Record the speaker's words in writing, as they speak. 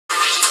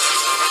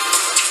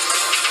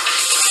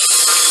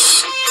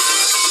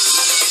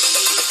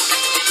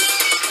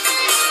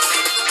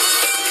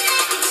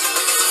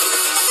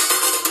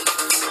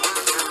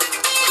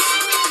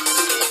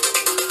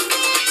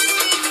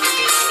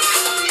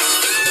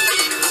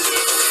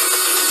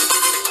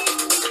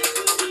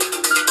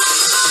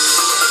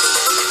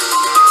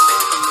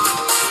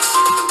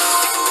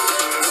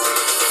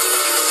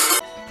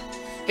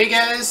Hey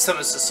guys,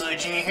 Thomas the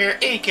Sleuth here,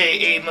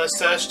 aka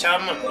Mustached,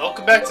 and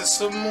welcome back to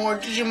some more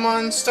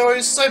Digimon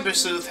stories, Cyber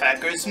Sleuth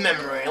Hacker's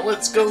Memory.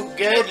 Let's go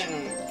get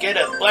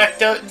a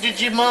blacked out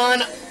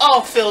Digimon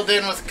all filled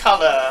in with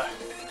color.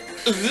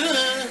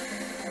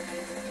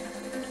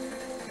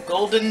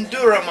 Golden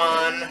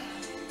Duramon.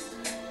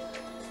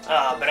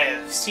 But I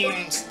have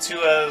seemed to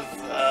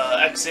have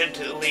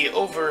accidentally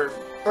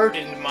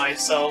overburdened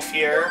myself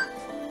here.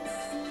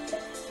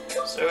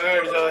 So we're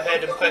going to go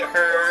ahead and put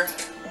her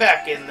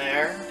back in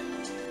there.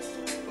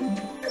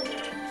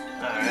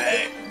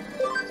 Alright.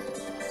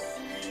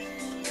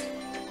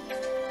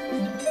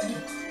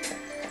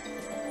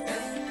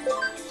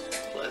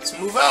 Let's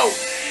move out!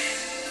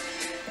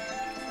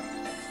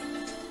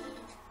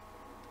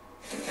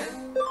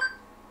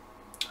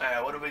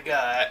 Alright, what do we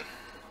got?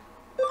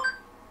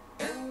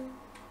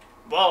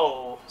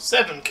 Whoa,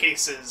 7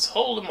 cases,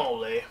 holy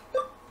moly.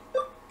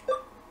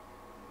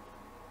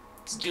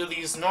 Let's do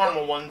these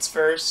normal ones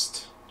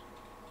first.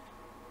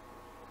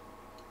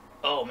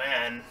 Oh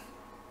man.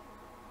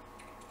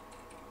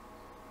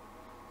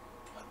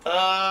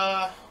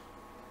 Alright,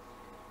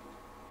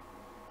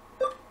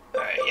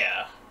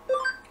 yeah.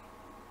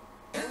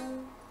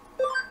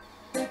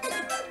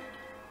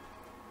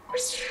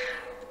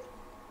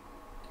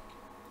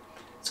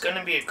 It's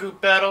gonna be a group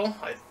battle.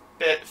 I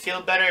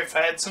feel better if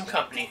I had some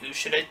company. Who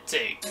should I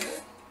take?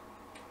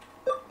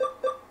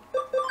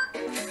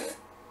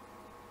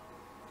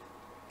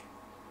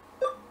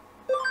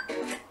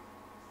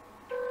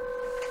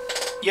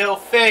 Yo,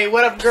 Faye,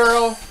 what up,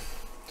 girl?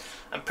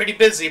 I'm pretty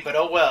busy, but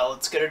oh well,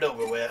 let's get it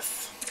over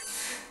with.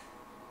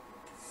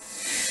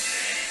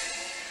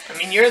 I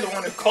mean, you're the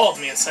one who called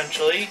me,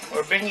 essentially.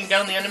 We're bringing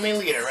down the enemy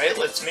leader, right?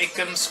 Let's make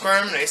them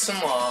squirm nice and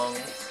long.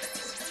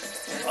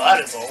 Well,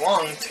 that is a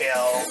long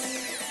tail.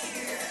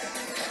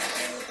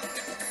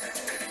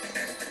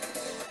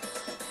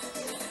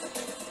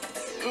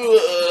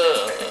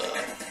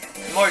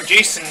 Ugh. More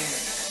Jason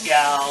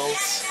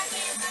gals.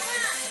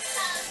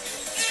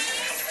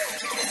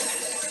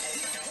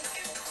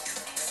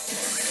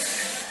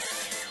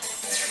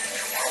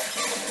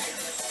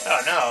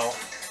 Oh no.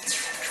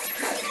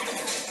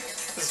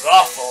 This is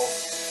awful.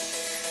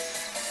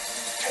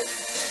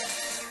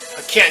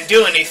 I can't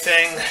do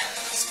anything.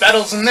 This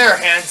battle's in their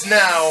hands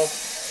now.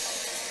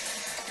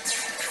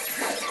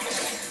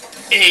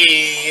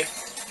 Hey.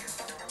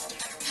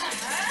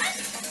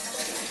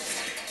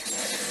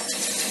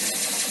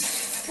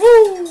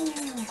 Woo!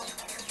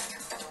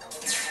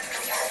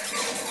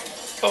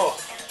 Oh.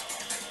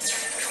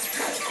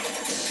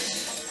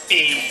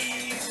 Hey.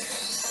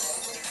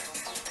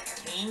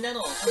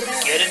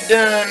 Get it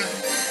done.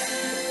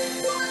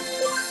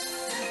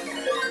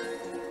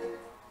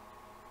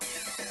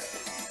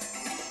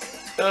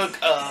 Ugh,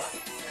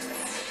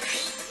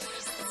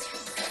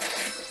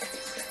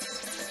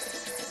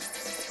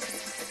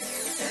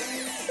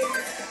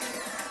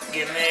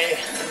 give me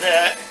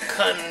that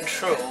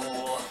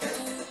control.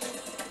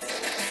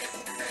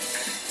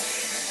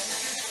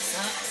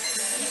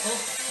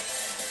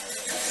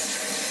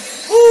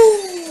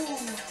 Woo!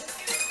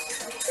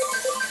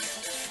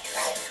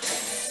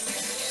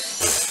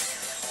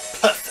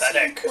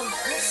 Pathetic.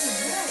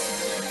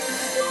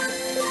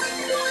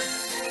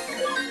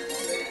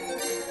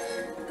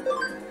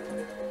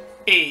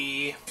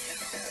 E.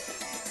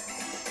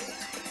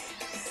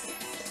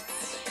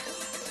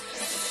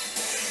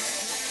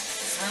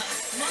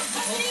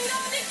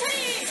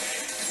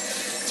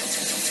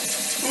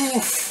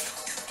 Oof.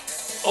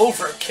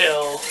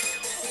 Overkill.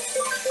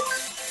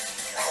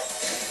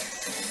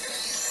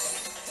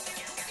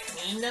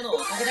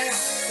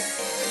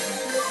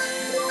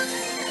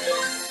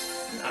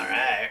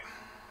 Alright.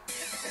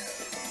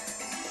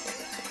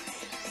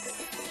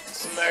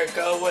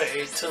 America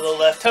away to the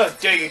left. How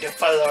dare you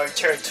defile our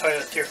territory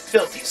with your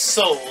filthy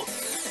soul?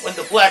 When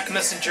the black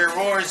messenger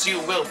roars, you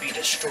will be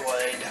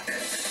destroyed.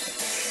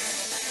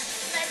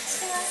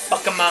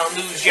 Pokemon,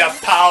 lose your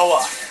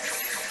power.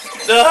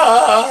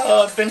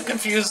 I've been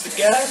confused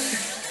again.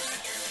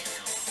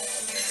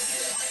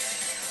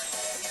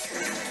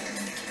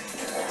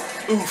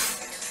 Oof.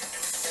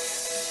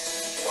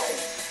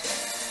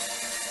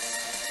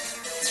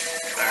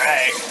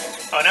 Alright.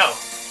 Oh no.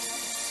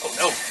 Oh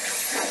no.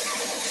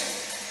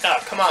 Oh,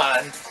 come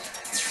on.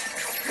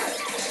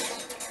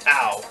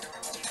 Ow.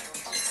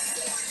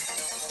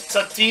 It's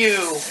up to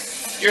you.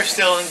 You're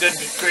still in good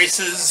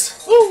graces.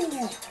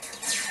 Woo!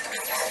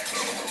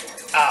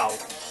 Ow.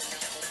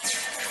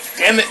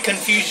 Damn it,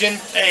 confusion.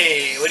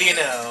 Hey, what do you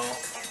know?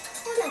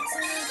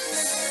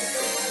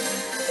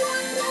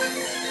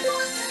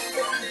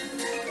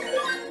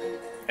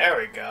 There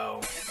we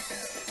go.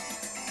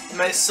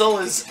 My soul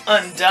is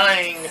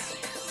undying.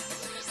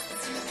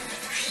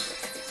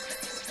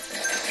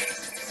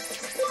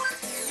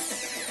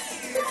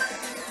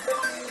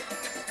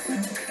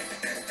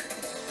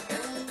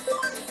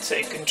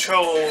 Take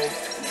control.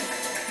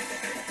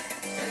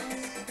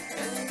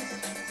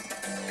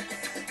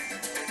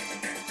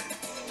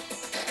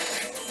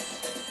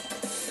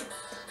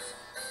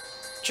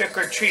 Trick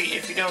or treat,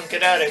 if you don't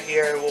get out of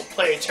here, we'll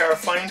play a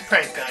terrifying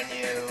prank on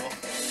you.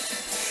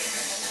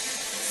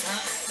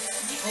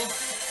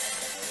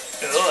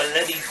 Oh, a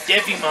lady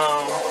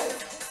Digimon.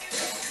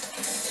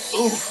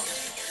 Ooh.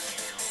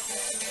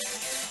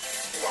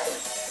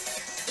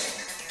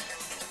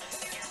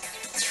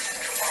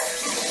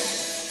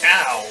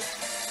 Ow.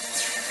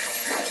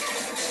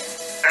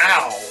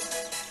 Ow.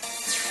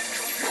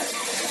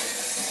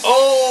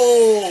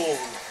 Oh!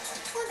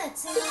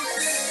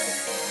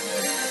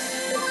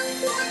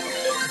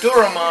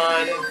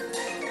 Doraemon.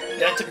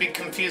 Not to be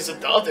confused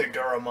with the other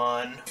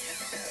Doraemon.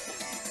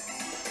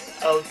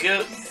 I'll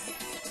give...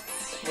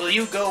 Will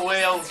you go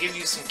away? I'll give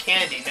you some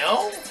candy.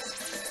 No?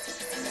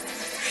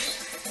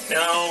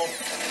 No.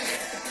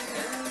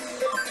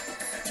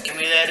 Give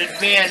me that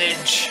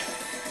advantage.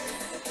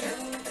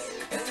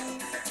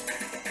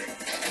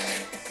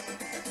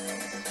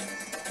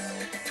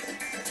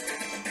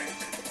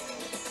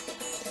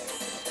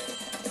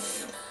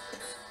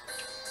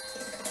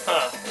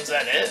 Huh, was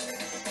that it?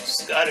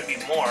 There's gotta be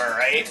more,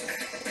 right?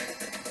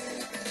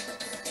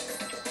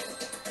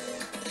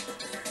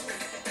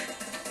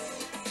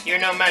 You're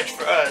no match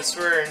for us.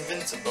 We're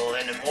invincible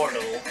and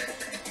immortal.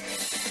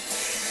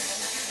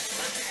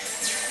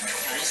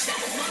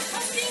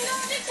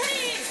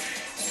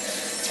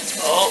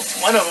 Oh,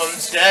 one of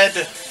them's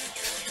dead.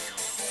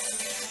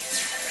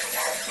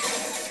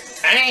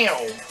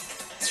 Ow!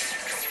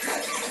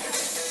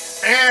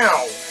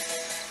 Ow!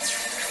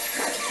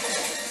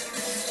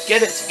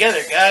 Get it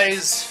together,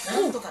 guys!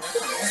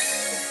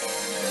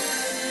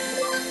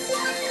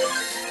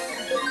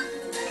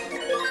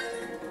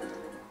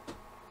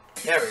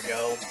 There we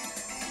go.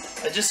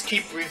 I just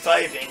keep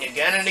reviving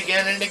again and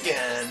again and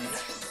again.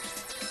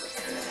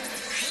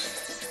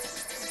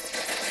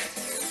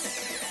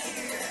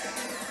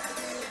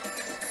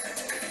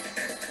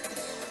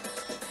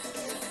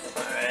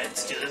 Alright,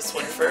 let's do this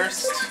one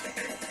first.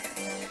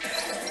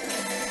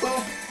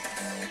 Boop.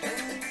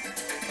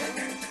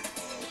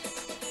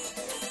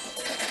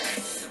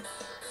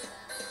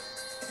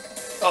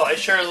 Oh, I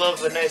sure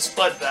love a nice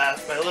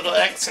bloodbath. My little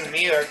ex and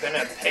me are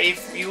gonna pay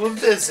you a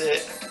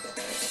visit.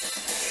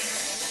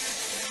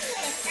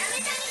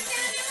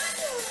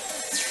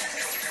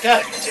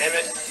 God damn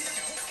it.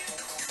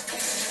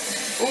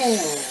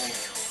 Ooh.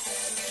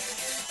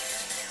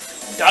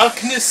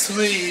 Darkness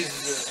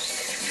Sleuth.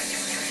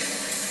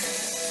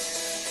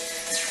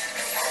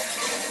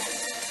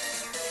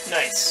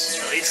 Nice.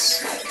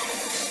 Release.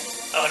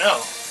 Oh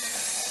no.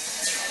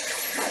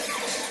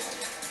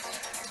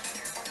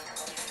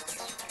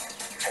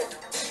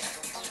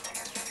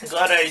 I'm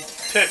glad I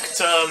picked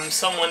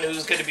someone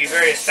who's going to be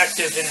very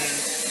effective in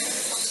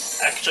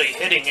actually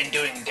hitting and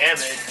doing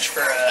damage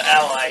for an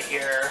ally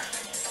here.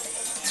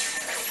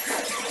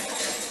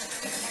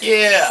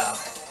 Yeah!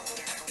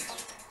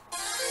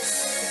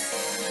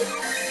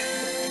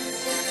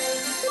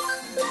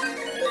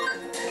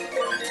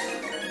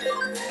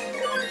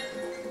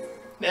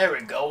 There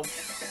we go.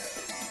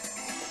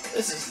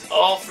 This is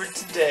all for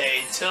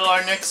today, till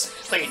our next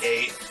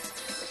playdate.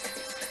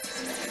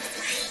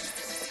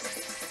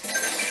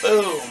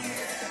 Boom!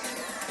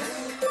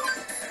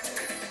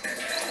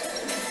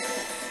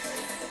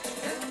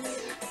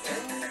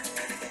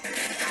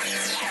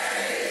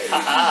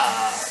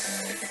 Haha!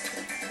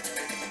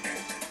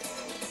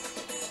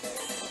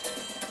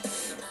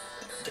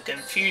 The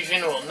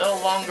confusion will no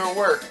longer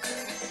work.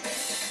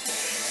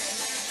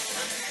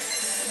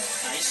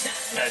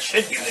 That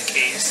should be the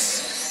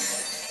case.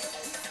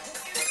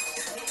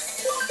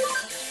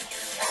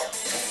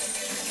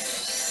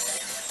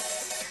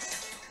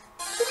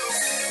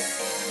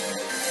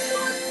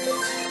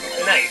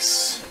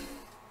 Nice.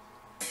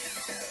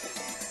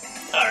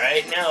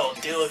 Alright, now I'll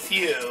deal with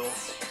you.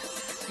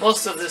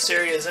 Most of this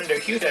area is under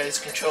Hyundai's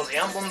control. The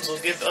emblems will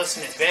give us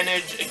an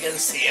advantage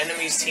against the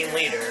enemy's team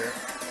leader.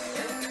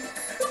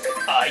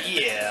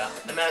 Yeah.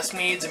 The masked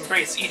maids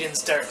embrace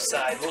Eden's dark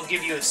side. We'll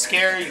give you a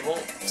scare you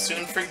won't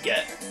soon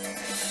forget.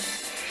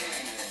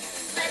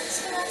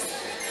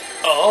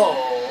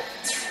 Oh.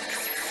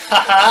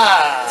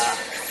 Haha.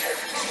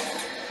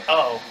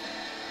 Oh.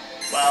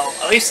 Well,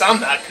 at least I'm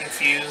not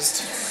confused.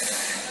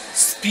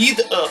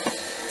 Speed up.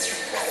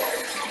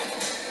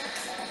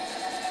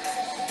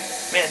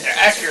 Man, their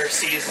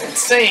accuracy is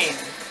insane.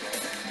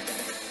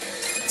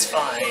 It's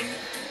fine.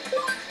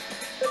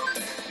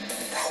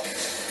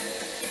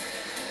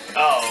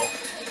 Oh.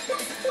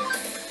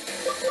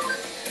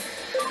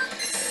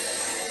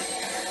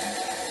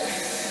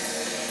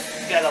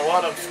 Got a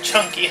lot of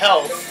chunky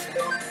health.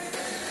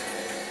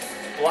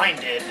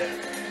 Blinded.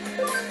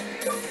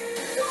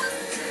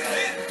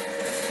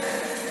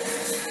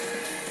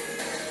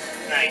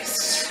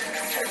 Nice.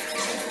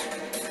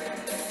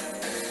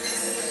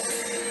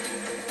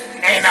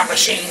 Nano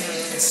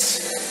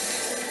machines!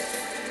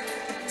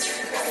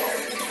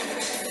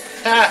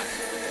 Ha!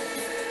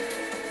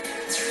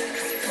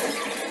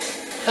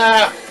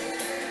 Ha!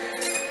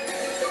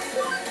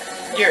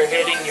 You're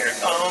hitting your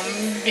own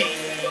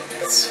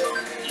beads.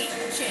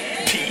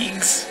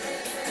 Beads?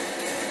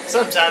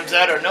 Sometimes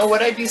I don't know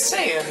what I'd be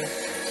saying.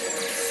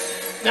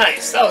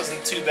 Nice, that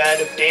wasn't too bad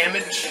of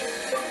damage.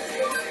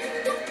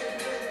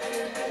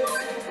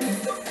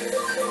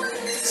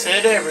 Let's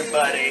hit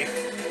everybody.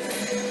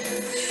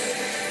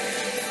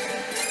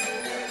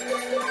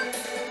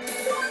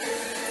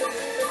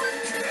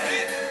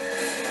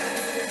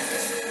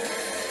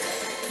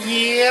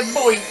 Yeah,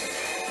 boy.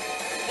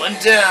 One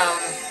down.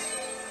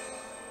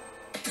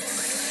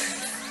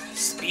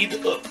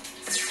 Speed up.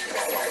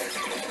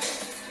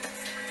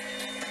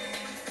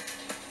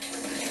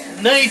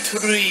 Night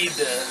Raid.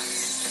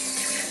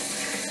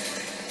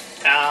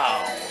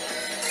 Ow.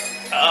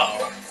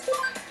 Oh.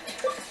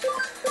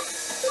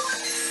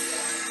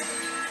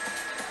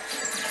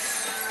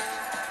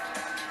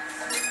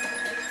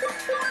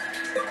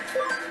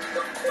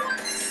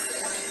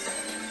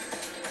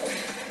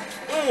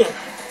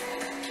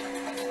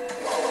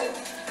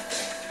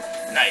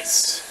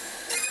 Nice.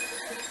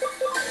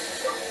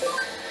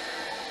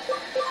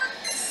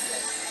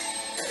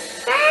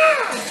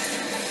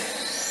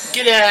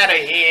 Get out of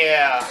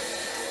here!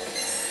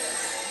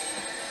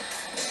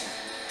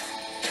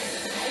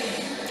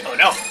 Oh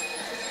no!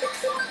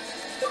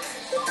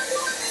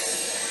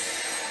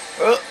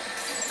 Oh.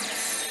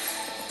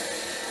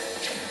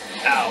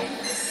 Ow.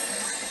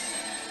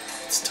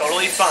 It's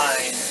totally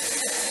fine.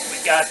 We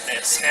got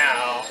this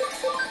now.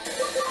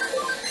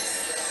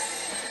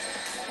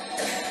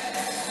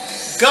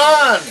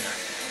 Gun!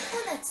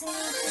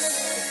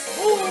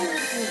 Ooh.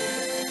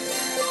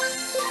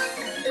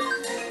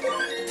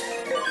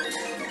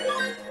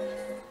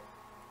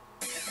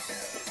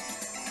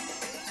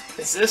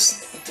 Is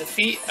this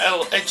defeat? I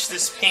will etch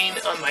this pain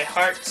on my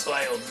heart so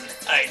I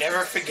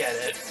never forget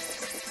it.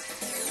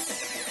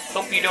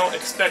 Hope you don't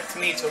expect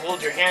me to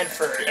hold your hand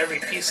for every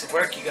piece of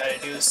work you gotta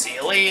do. See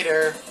you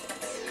later.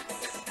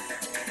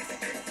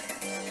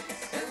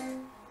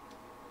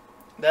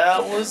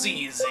 That was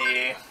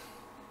easy.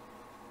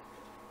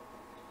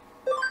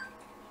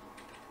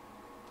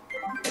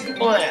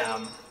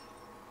 Blam.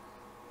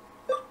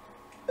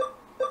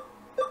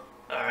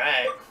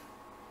 Alright.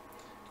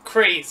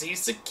 Crazy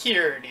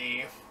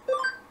security.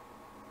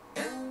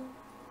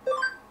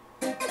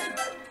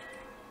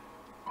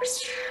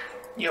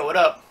 Yo, what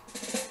up?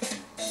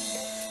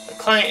 The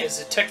client is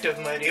Detective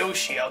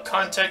Miyoshi. I'll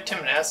contact him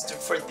and ask him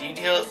for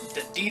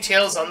the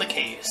details on the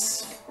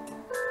case.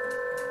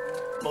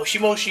 Moshi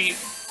Moshi.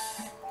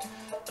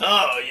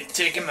 Oh, you're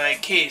taking my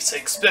case. I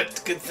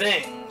expect good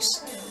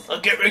things. I'll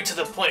get right to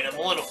the point. I'm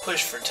a little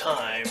pushed for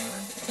time.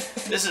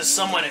 This is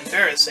somewhat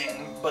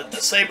embarrassing, but the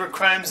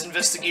Cybercrimes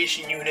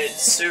Investigation Unit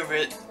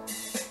server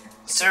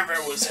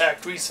was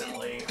hacked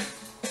recently.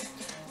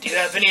 Do you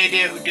have any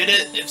idea who did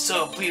it? If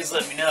so, please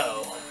let me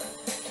know.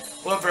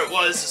 Whoever it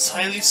was is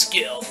highly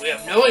skilled. We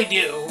have no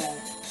idea who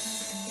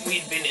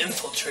we'd been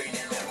infiltrating.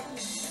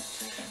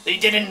 They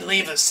didn't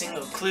leave a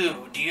single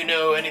clue. Do you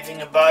know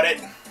anything about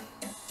it?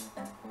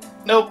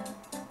 Nope.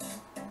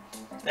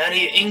 Not an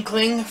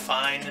inkling?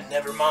 Fine,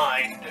 never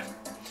mind.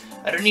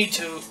 I don't need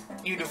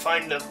you to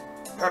find the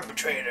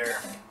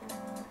perpetrator.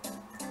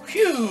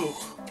 Phew!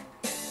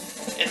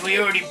 And we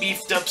already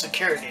beefed up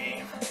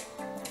security.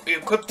 We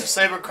equipped the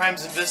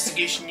Cybercrimes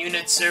Investigation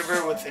Unit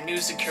server with a new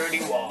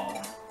security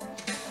wall.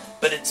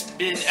 But it's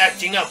been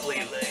acting up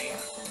lately.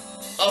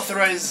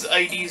 Authorized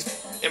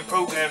IDs and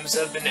programs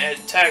have been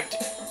attacked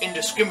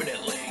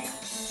indiscriminately.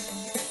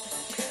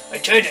 I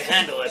tried to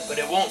handle it, but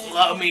it won't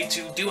allow me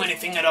to do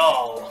anything at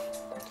all.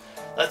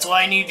 That's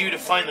why I need you to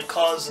find the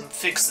cause and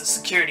fix the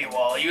security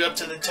wall. Are you up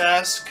to the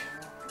task?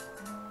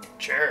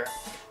 Sure.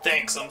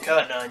 Thanks, I'm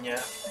counting on ya.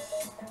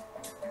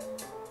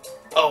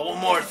 Oh, one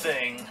more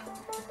thing.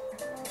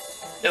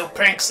 No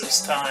pranks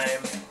this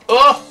time.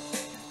 Oh!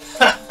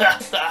 Ha ha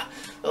ha!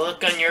 The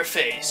look on your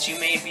face. You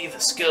may be a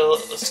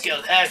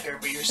skilled hacker,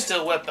 but you're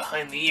still wet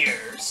behind the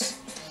ears.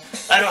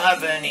 I don't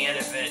have any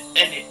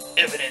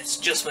evidence,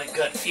 just my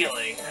gut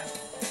feeling.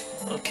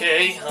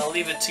 Okay, I'll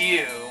leave it to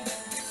you.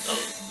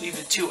 I'll leave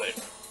it to it.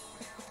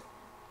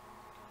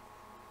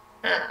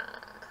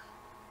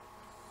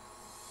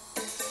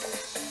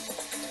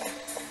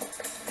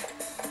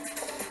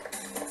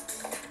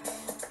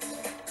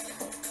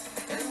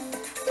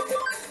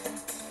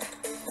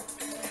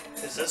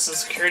 Is this the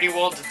security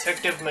wall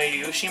Detective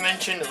Miyoshi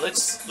mentioned? It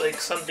looks like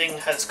something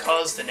has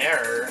caused an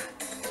error.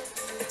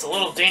 It's a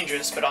little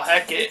dangerous, but I'll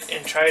hack it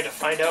and try to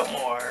find out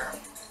more.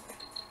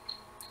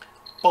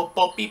 Bop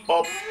bop beep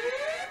bop.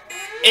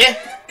 Eh!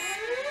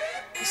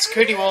 The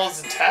security wall is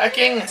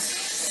attacking?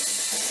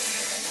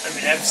 I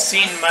mean, I've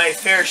seen my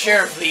fair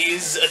share of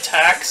these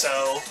attack,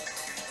 so...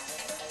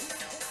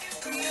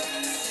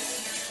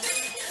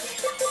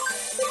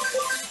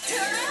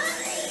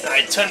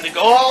 Alright, time to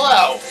go all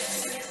out!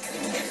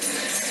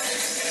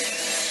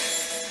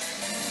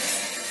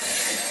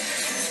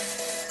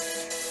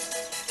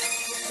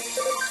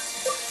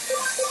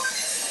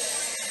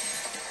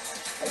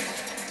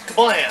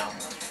 Kablam!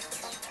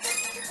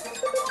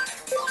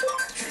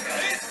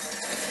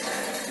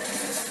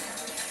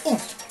 Ooh.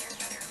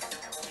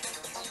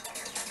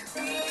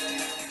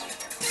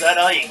 Is that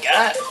all you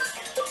got?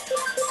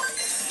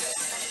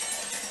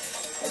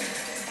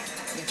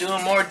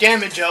 doing more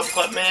damage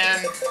output,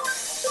 man.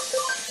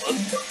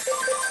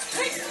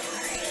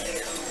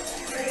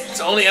 It's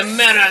only a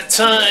matter of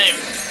time.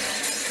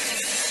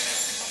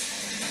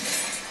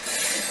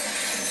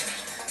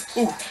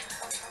 Ooh.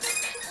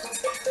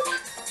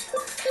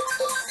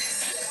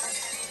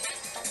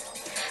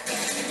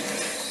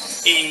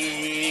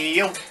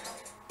 Yo.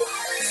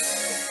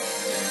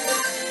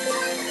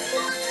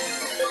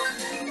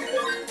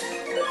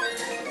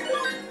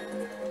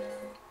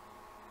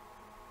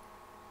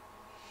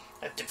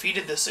 I've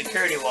defeated the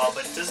security wall,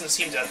 but it doesn't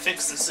seem to have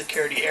fixed the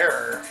security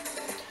error.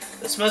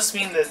 This must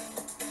mean that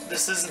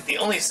this isn't the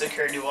only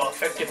security wall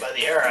affected by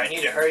the error. I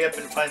need to hurry up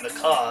and find the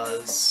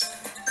cause.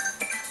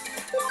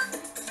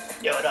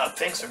 Yo, what up?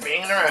 Thanks for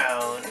being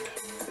around.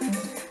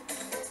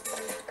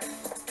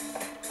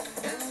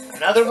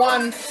 Another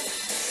one?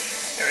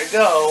 Here we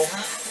go.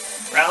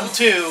 Round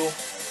 2.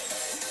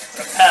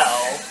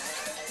 Repel.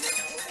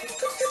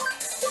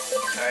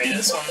 Alright,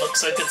 this one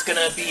looks like it's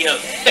gonna be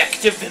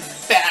effective in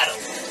battle.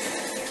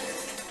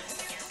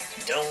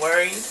 Don't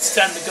worry, it's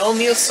time to go on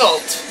the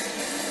assault.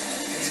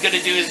 He's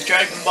gonna do his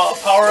Dragon Ball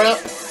power-up.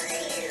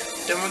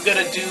 Then we're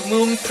gonna do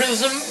Moon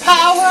Prism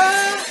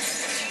power!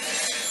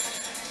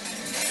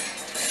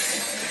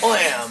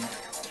 Blam!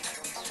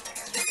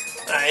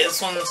 Alright,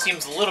 this one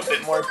seems a little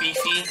bit more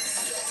beefy.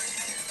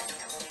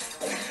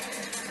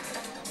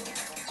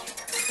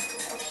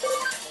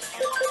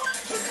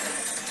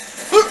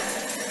 Woo!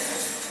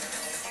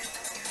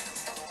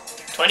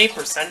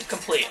 20%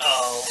 complete.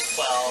 Oh,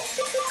 well.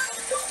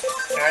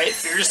 Alright,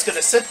 if you're just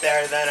gonna sit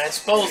there, then I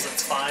suppose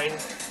it's fine.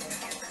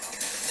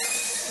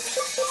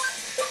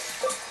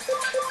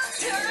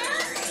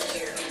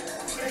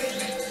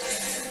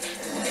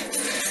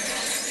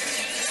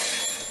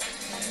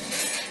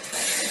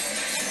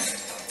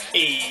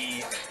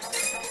 Hey.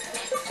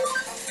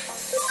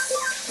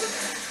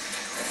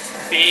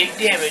 Big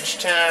damage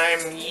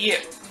time,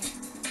 yep.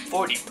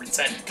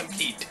 40%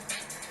 complete.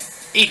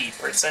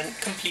 80%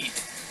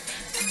 complete.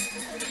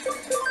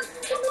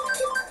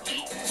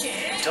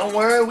 Don't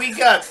worry, we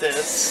got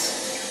this.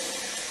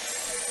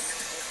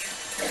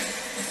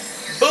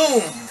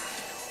 Boom!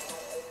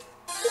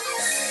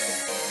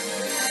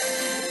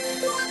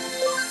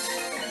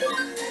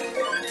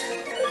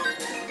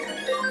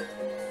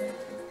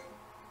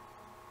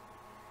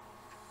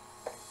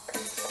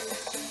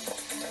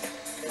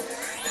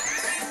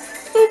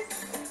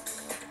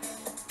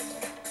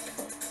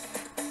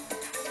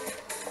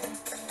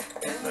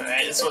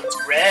 Alright, this one's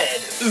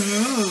red.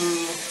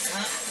 Ooh!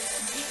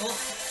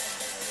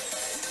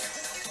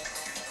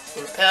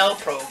 Repel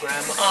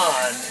program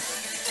on.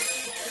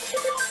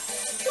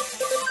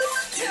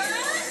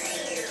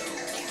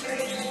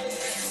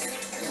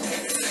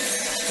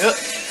 Yep.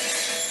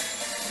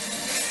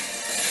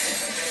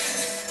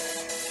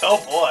 Oh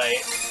boy.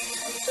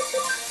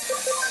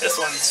 This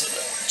one's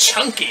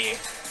chunky.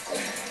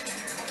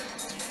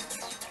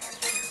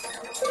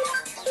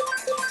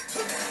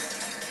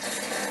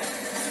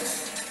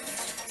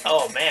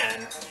 Oh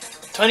man.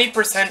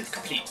 20%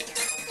 complete.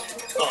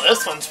 Well,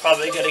 this one's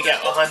probably gonna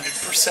get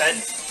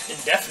 100%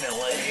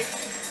 indefinitely.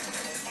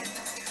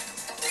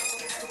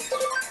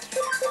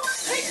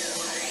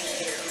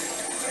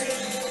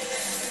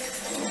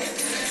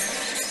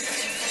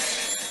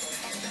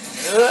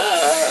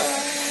 Ah!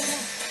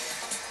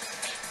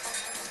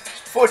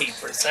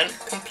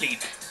 40%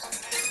 complete.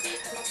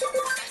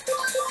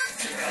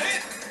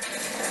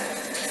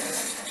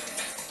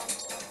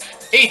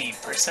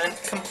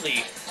 %80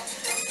 complete.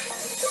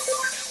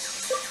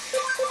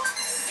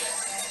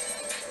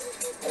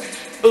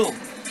 Boom.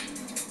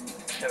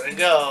 There we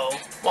go.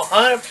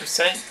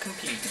 100%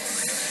 complete.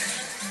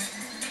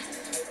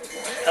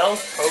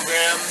 Health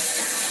program.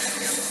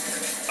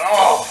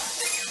 Oh!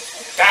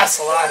 That's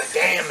a lot of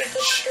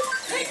damage.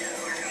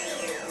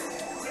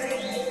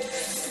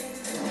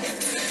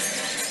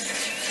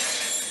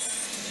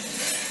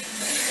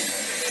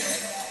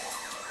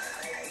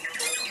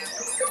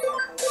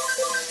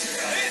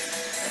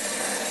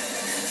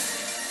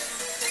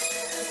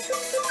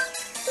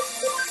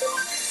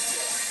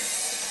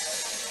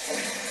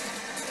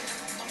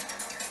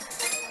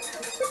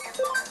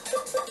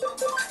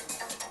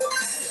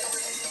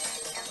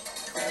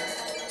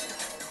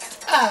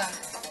 Ah.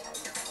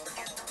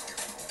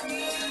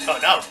 Oh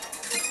no.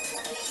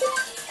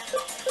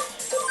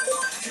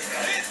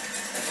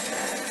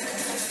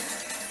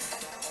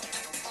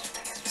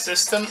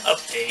 System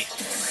update.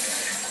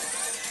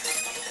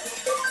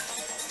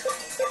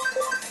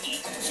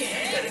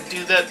 Gotta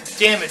do that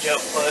damage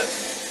output.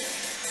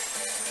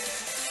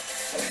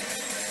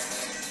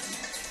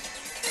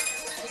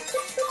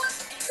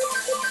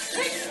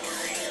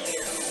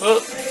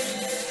 Oh.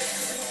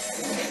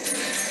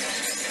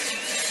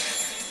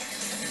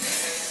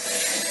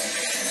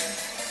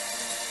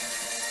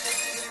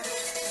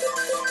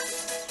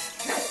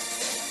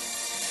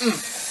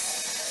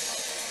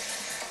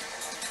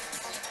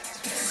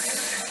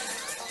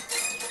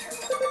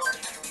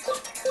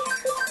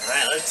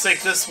 Alright, looks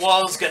like this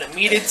wall is gonna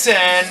meet its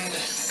end.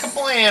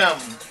 Kablam!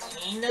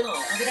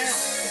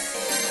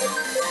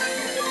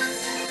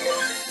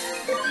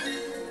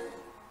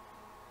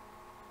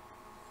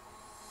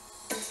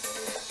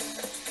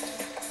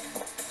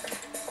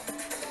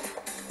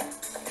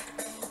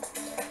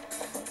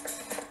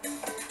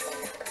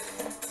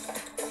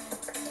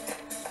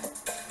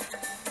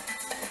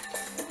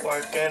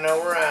 Working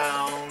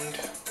around.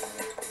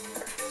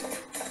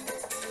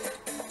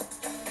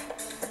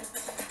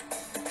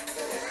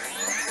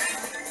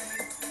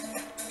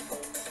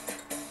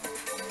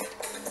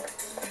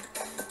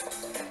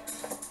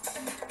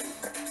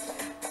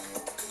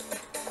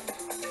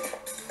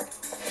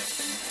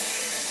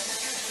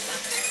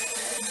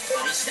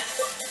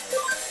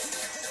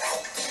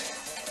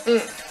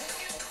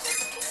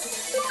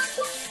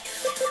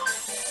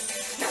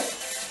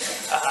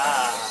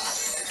 Ah.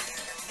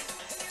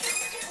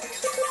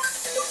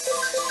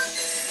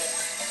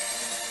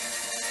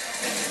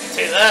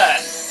 Take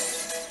that.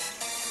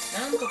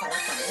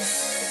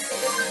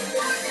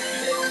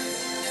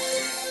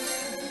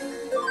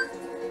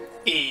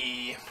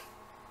 E.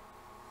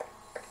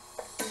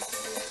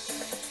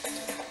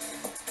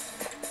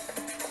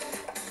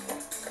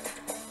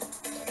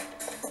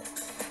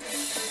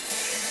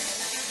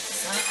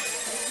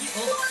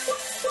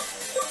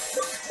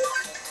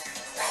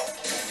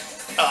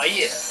 Oh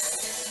yeah.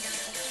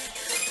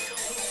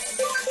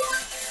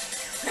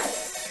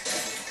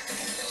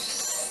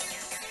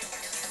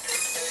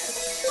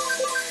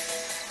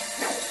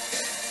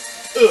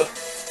 Ugh.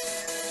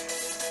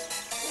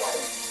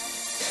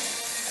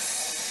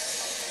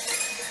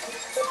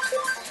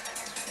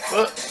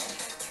 What?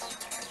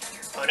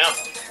 Oh no.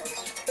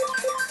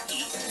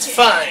 It's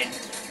fine.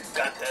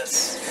 Got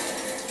this.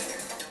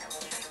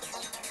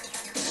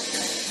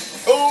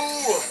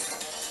 Oh!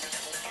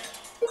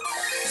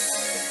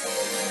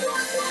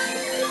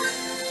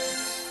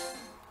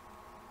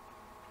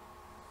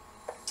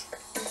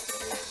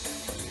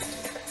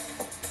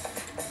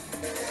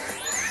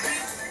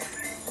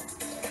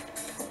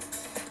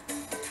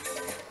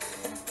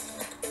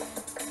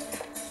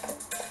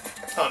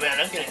 Oh man,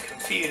 I'm getting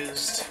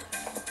confused.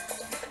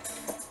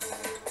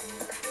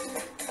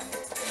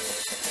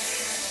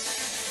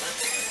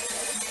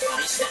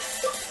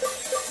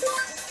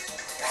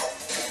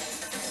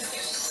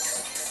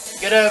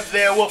 Get up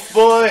there, wolf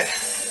boy.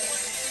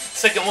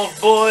 Second wolf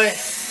boy.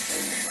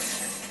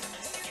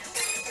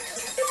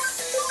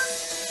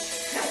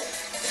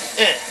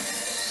 Eh.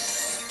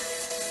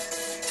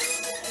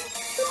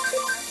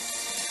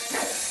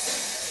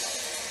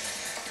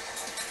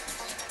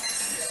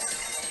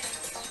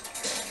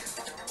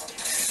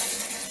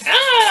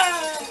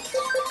 Ah!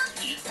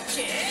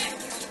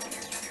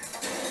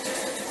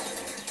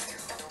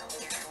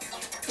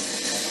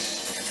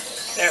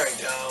 There we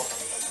go.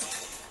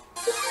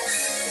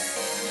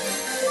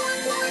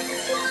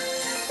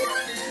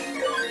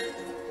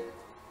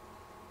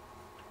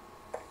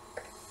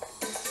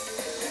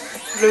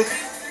 Bloop.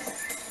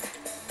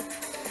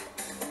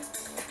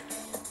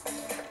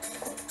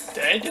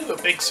 Did I do a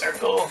big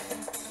circle?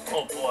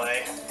 Oh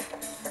boy.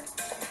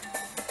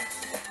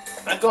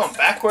 Am I going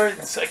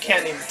backwards? I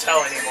can't even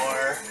tell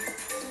anymore.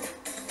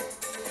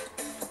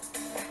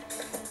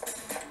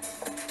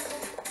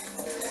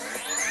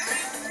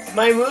 Am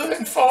I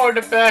moving forward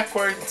or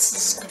backwards?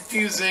 This is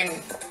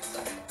confusing.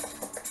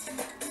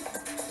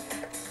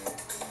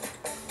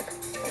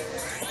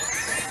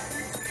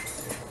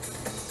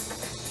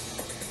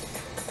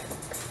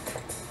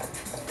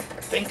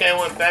 I think I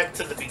went back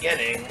to the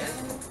beginning.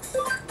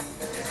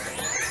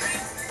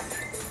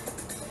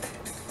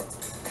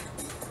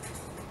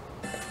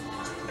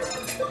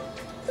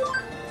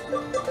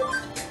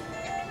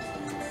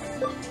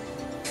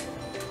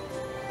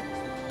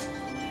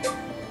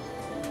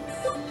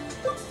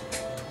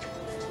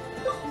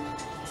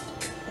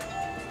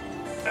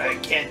 I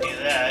can't do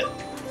that.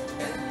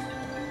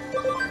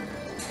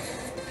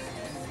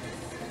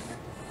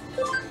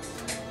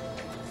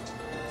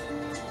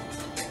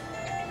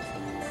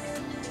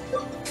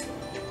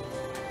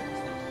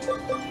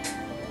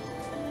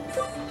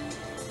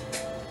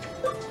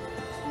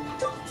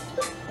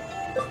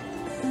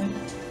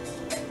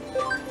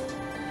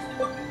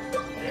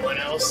 Anyone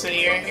else in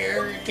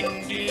here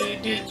can do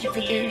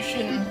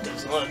Digivolution?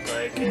 Doesn't look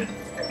like it.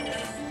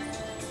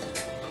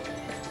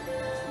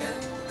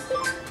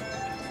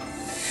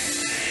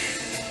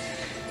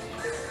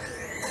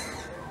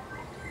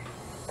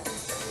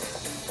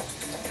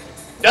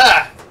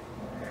 Ah!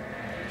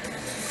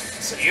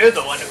 So you're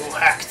the one who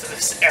hacked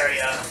this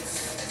area.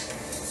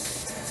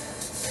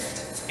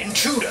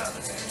 Intruder!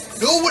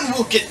 No one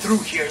will get through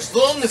here as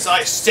long as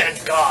I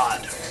stand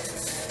guard.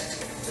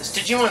 This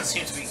Digimon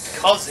seems to be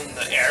causing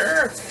the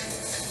error.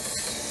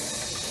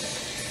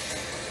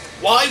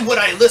 Why would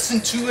I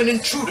listen to an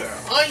intruder?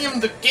 I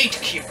am the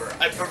gatekeeper.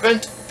 I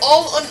prevent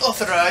all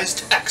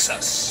unauthorized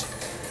access.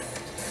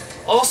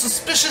 All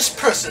suspicious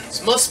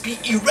persons must be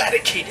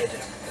eradicated.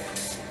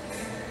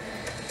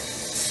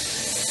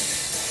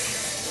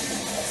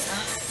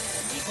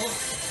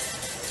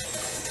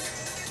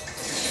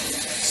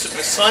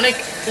 Supersonic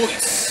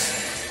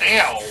voice.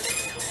 Ow.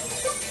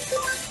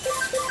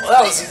 Well,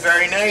 that wasn't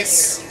very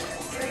nice.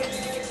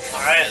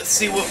 Alright, let's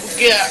see what we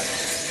get.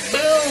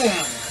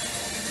 Boom!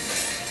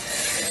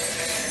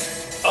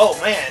 Oh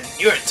man,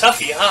 you're a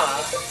toughie,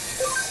 huh?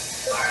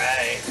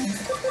 Alright.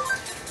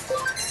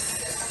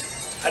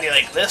 How do you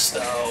like this,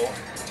 though?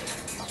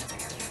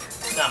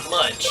 Not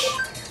much.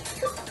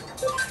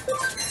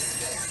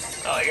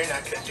 Oh, you're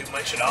not gonna do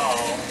much at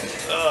all.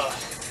 Ugh.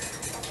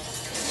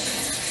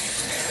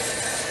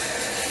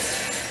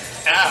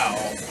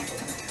 Ow.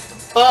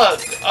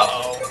 Bug!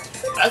 Uh-oh.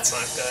 That's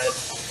not good.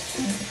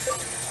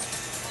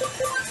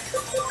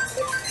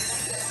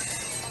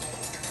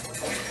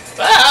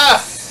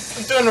 Ah!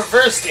 I'm doing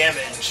reverse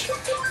damage.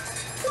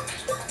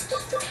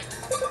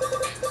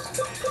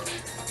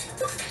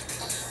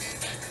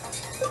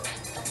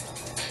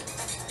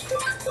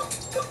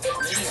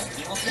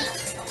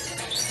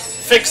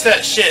 Fix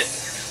that shit.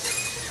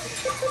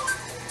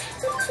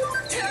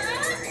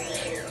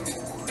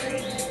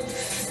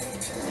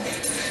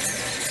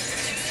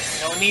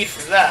 No need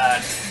for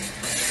that.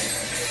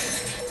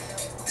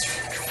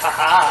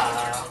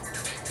 Haha.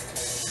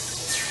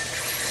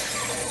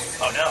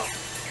 Oh no.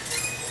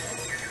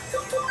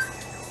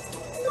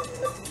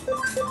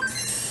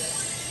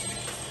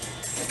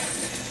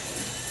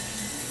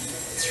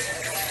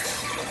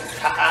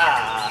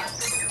 Haha.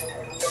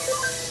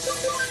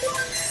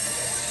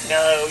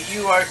 No,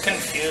 you are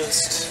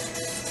confused.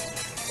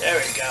 There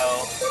we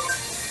go.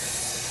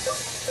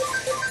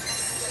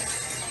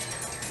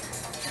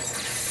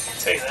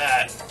 Take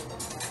that.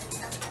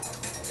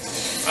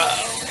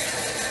 Uh-oh.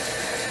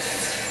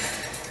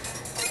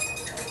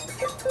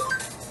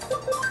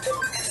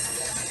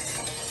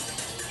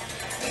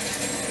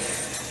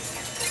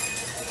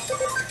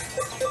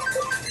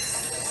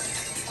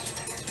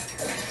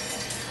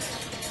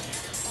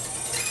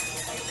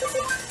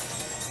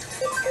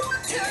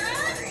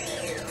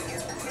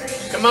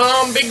 Come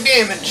on, big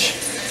damage.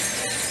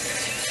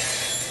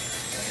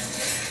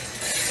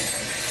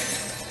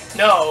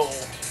 No,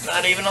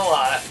 not even a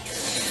lot.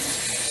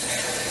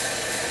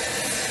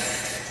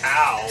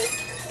 Ow.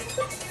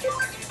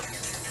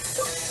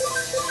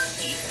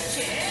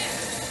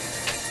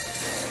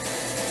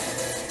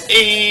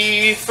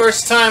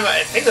 First time,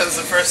 I think that was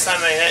the first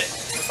time I hit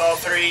with all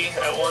three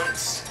at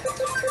once.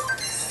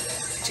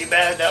 Too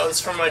bad that was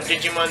from a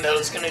Digimon that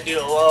was gonna do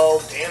a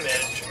low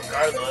damage,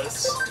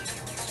 regardless.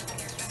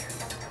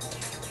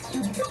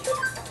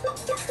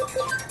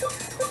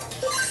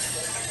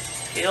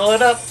 Heal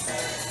it up.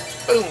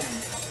 Boom.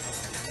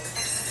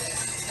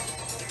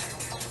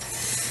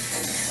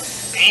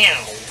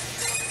 Ow.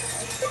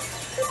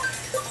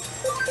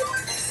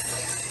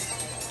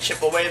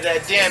 Chip away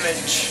that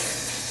damage.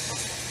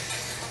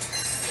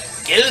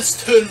 Get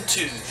his turn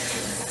too.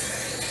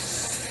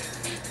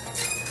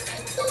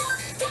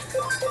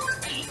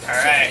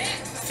 Alright.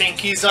 Think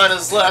he's on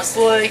his last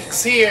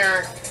legs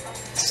here.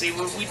 Let's see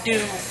what we do.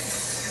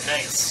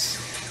 Nice.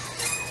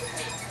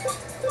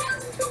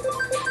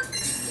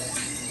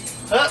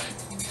 Huh.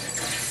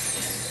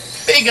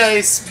 Big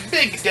ice,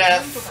 big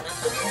death.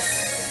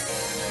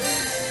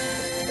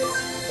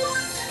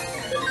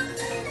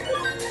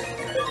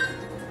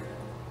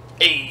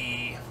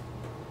 Hey.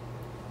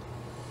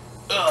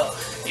 Ugh,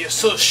 you're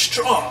so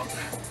strong.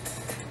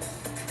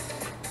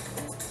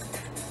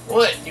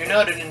 What, you're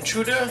not an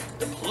intruder?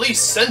 The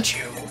police sent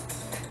you?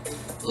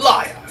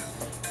 Liar.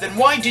 Then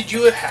why did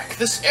you hack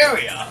this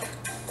area?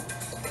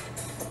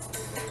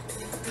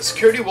 The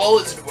security wall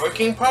isn't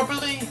working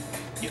properly?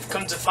 You've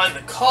come to find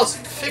the cause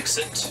and fix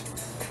it.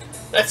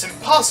 That's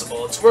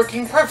impossible, it's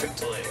working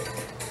perfectly.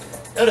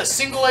 Not a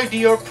single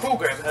idea or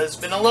program has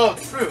been allowed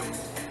through.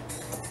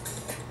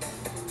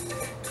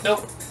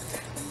 Nope.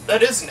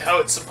 That isn't how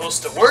it's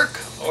supposed to work,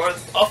 or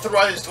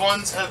authorized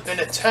ones have been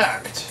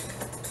attacked.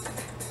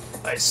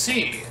 I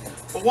see.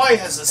 But why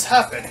has this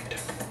happened?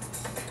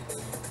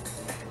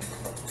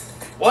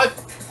 What?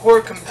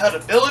 Poor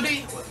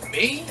compatibility? With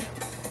me?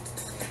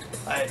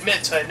 I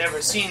admit I'd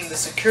never seen the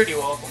security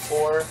wall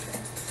before,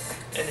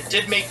 and it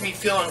did make me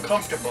feel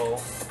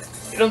uncomfortable.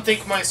 You don't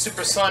think my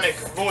supersonic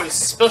voice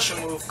special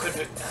move could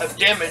have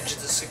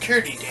damaged the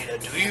security data,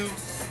 do you?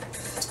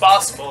 It's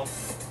possible.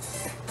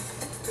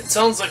 It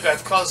sounds like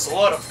I've caused a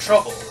lot of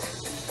trouble.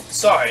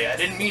 Sorry, I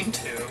didn't mean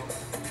to.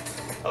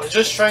 I was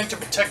just trying to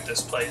protect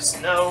this place.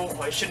 No,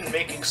 I shouldn't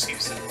make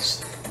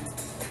excuses.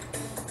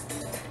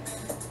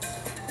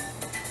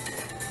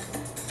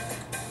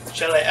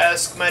 Shall I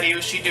ask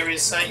Mariushi to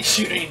resign?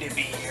 You don't need to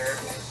be here.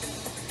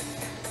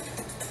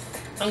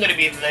 I'm gonna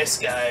be the nice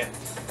guy.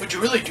 Would you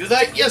really do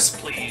that? Yes,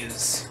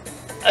 please.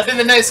 I've been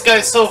the nice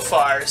guy so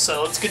far,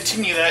 so let's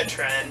continue that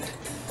trend.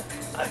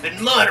 I've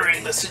been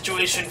monitoring the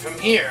situation from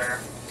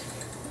here.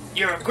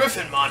 You're a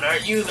Griffinmon,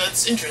 aren't you?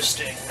 That's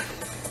interesting.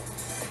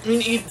 We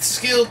need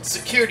skilled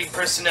security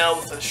personnel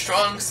with a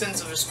strong sense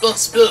of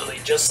responsibility,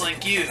 just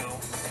like you.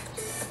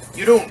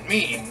 You don't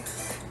mean...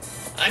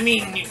 I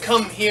mean, you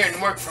come here and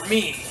work for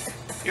me.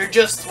 You're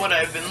just what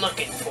I've been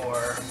looking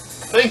for.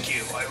 Thank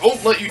you, I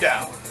won't let you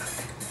down.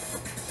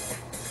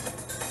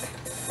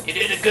 You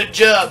did a good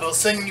job, I'll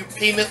send you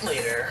payment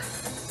later.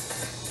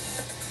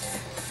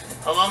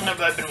 How long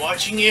have I been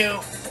watching you?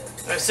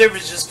 My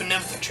server's just been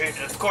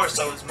infiltrated, of course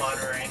I was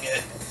monitoring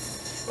it.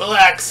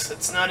 Relax,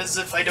 it's not as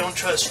if I don't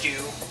trust you.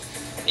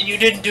 And you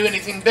didn't do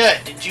anything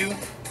bad, did you?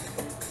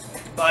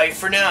 Bye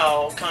for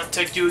now, I'll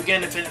contact you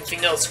again if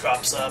anything else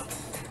crops up.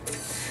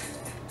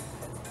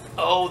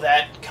 Oh,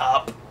 that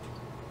cop.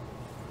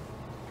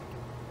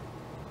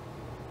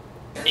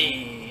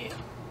 E.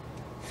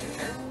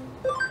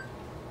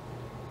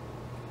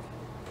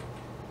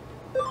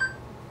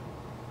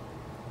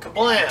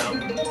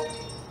 Kablam!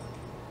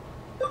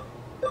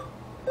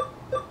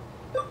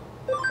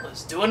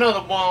 Let's do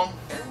another one.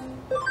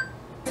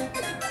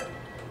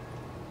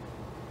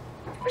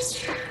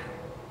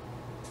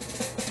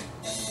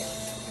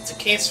 It's a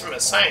case from a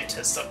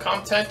scientist. I'll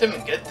contact him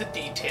and get the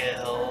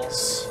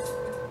details.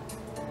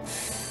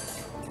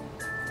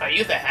 Are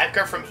you the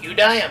hacker from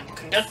Hyundai? I'm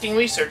conducting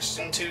research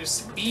into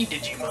bee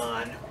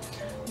Digimon.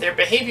 Their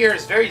behavior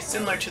is very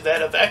similar to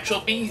that of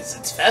actual bees.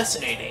 It's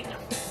fascinating.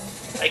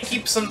 I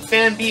keep some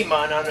fan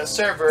beemon on a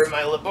server in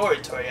my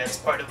laboratory as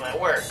part of my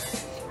work.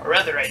 Or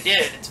rather, I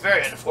did. It's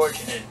very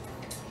unfortunate.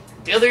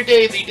 The other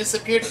day, they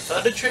disappeared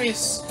without a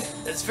trace.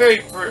 It's very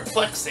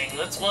perplexing.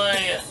 That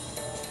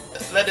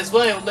is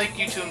why I would like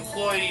you to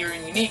employ your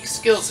unique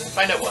skills and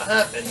find out what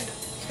happened.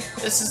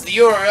 This is the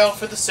URL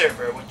for the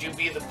server.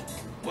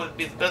 Would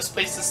be the best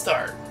place to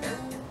start.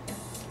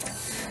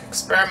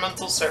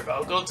 Experimental server.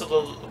 I'll go to the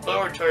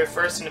laboratory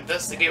first and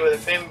investigate where the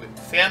fan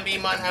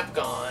beemon have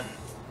gone.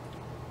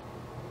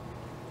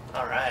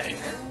 Alright.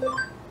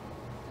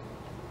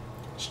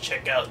 Let's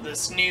check out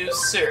this new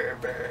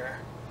server.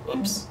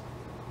 Whoops.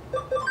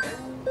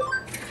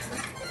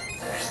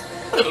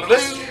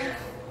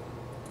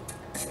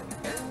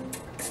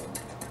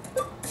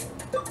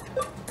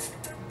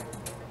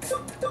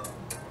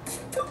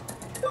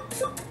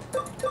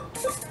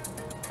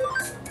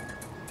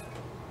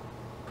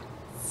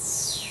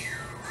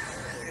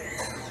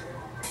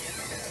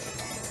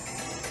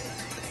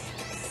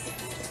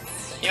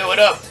 Yo, what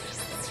up?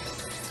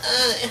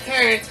 It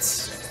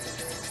hurts.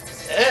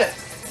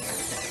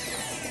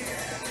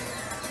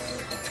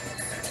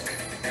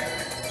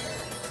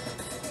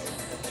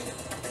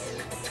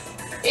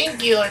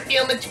 Thank you, I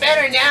feel much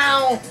better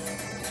now.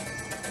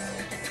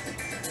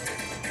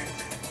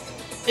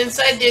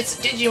 Inside there's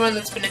a Digimon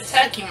that's been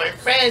attacking my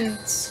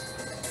friends.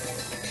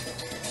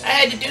 I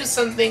had to do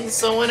something,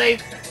 so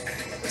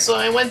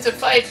I went to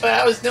fight, but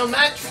I was no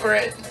match for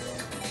it.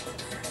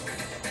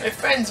 My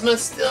friends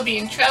must still be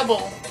in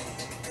trouble.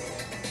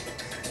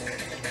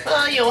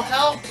 Oh, you'll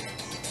help?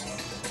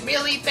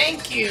 Really,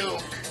 thank you.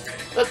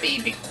 But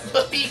be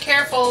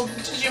careful.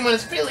 Digimon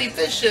is really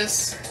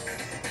vicious.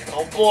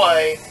 Oh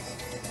boy.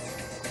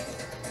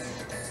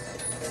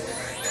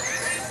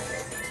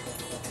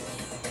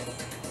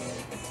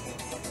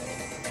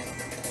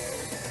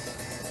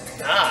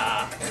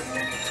 Ah.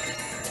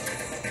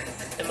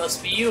 It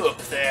must be you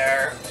up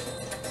there.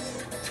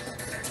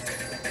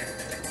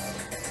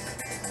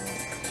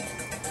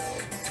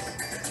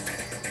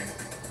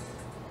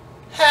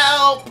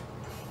 Help!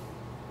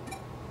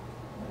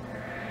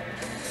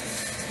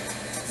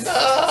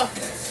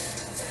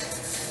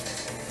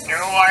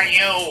 Who are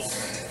you?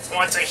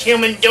 What's a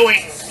human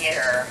doing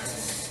here?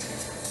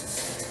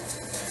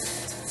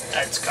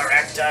 That's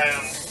correct,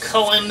 I'm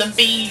culling the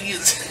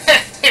bees.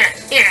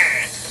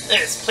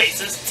 This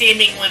place is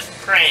teeming with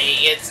prey.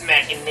 It's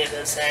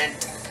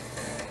magnificent.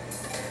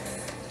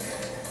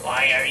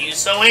 Why are you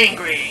so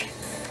angry?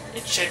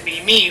 It should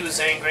be me who's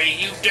angry.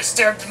 You've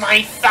disturbed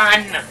my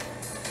fun.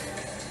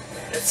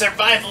 The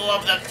survival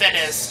of the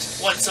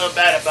fittest. What's so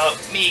bad about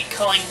me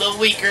culling the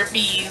weaker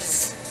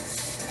bees?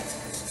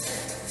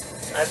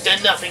 I've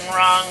done nothing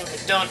wrong.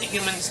 Don't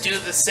humans do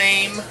the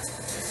same?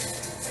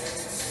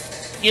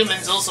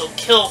 Humans also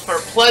kill for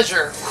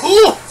pleasure.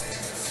 Whew!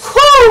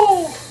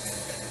 Whew!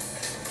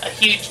 A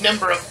huge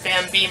number of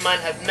fan beemon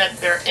have met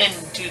their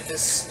end to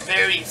this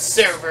very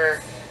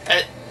server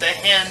at the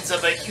hands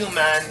of a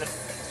human.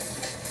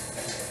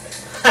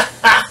 Ha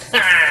ha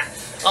ha!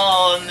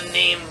 All in the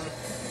name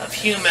of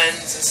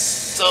humans,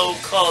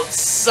 so-called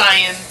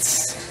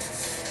science.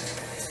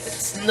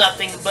 It's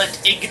nothing but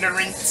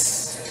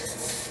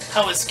ignorance.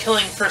 How is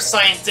killing for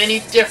science any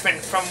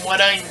different from what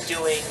I'm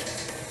doing?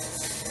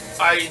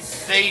 Are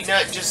they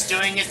not just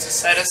doing it to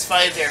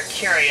satisfy their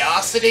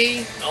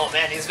curiosity? Oh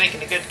man, he's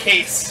making a good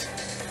case.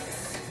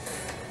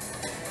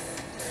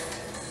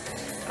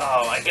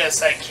 Oh, I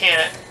guess I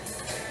can't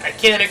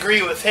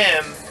agree with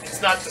him.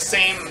 It's not the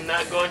same. I'm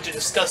not going to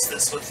discuss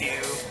this with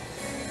you.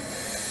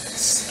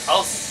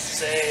 I'll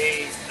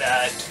say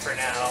that for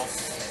now.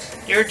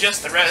 You're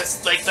just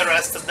like the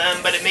rest of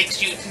them, but it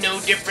makes you no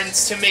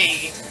difference to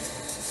me.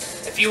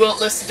 If you won't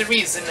listen to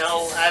reason,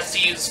 I'll have to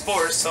use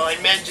force, so I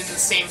imagine the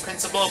same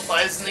principle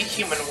applies in the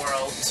human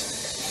world.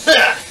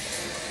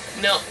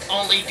 Not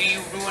only do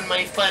you ruin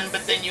my fun,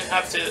 but then you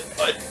have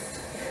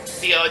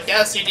the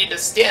audacity to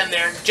stand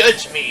there and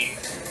judge me.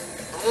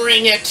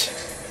 Bring it!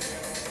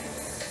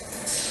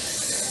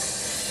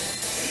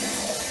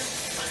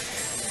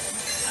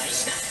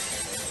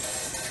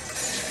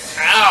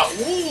 Ow!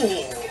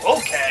 Ooh!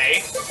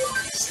 Okay.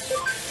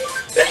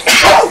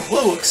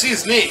 Whoa!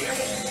 Excuse me.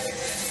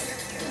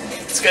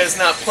 This guy's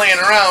not playing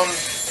around.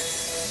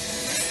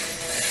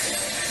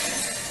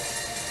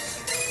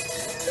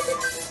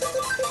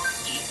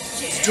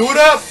 Let's do it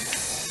up!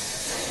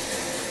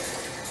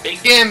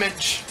 Big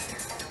damage.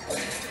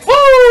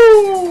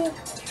 Woo!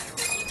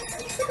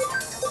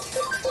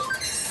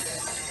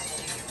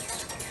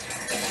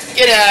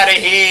 Get out of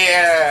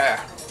here!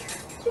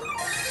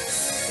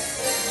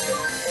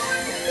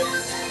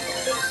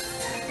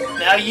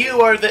 Now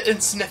you are the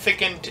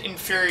insignificant,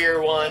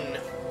 inferior one.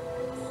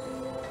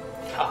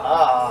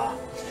 Haha.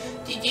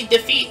 Did you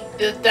defeat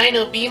the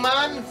Dino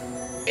Beamon?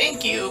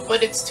 Thank you,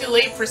 but it's too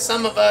late for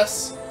some of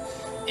us.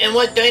 And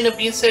what Dino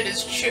Beam said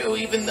is true,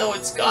 even though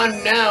it's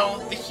gone now.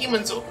 The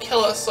humans will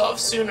kill us off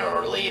sooner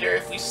or later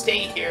if we stay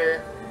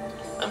here.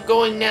 I'm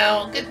going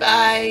now.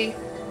 Goodbye.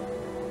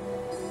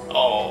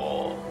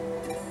 Oh.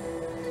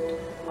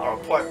 I'll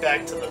report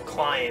back to the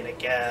client, I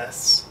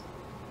guess.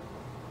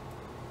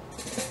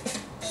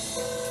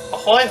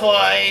 Ahoy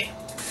hoy!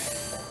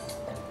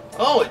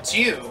 Oh, it's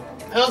you.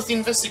 How's the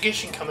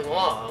investigation coming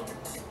along?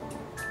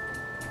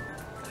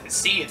 I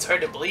see, it's hard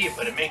to believe,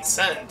 but it makes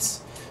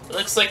sense. It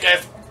looks like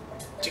I've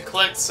to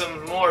collect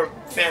some more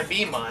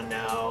Fambimon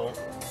now.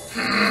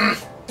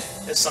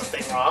 Is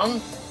something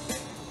wrong?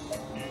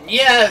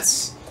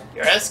 Yes!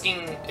 You're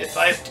asking if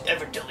I've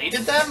ever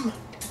deleted them?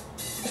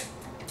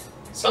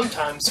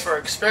 Sometimes for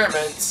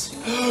experiments.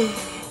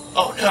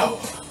 Oh no!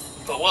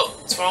 But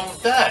what's wrong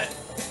with that?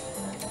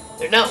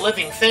 They're not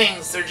living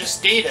things, they're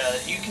just data.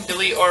 You can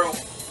delete or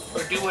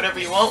do whatever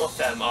you want with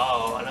them.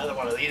 Oh, another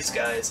one of these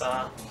guys,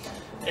 huh?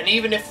 And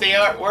even if they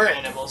were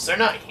animals, they're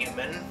not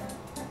human.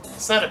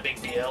 It's not a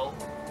big deal.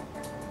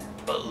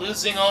 But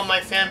losing all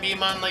my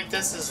Fambimon like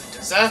this is a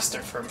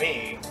disaster for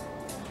me.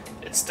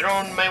 It's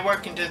thrown my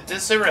work into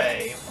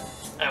disarray.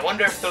 I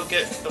wonder if they'll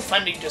get the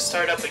funding to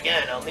start up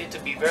again. I'll need to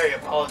be very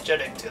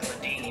apologetic to the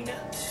dean.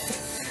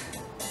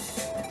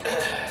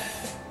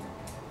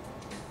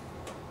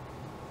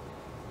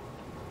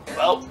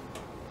 Well,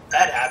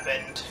 that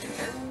happened.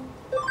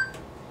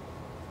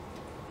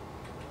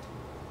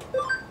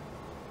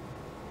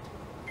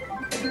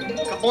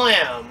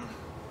 Kablam!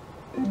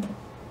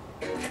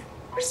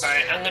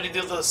 Alright, I'm gonna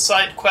do the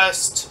side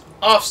quest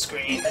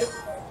off-screen.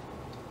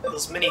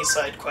 Those mini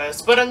side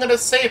quests, but I'm gonna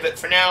save it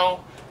for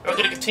now. We're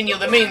gonna continue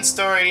the main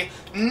story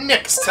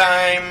next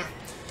time.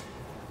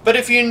 But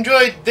if you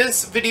enjoyed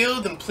this video,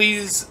 then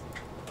please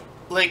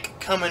like,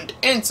 comment,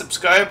 and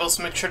subscribe.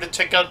 Also make sure to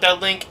check out that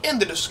link in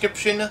the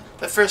description.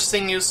 The first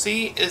thing you'll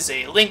see is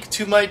a link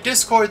to my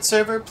Discord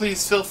server.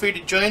 Please feel free to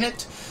join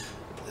it.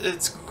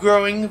 It's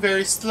growing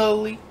very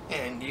slowly,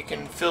 and you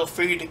can feel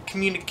free to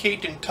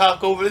communicate and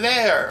talk over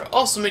there.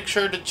 Also make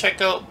sure to check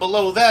out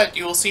below that.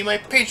 You will see my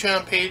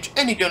Patreon page.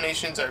 Any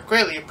donations are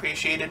greatly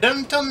appreciated.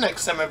 Until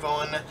next time,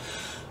 everyone,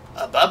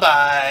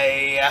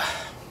 bye-bye.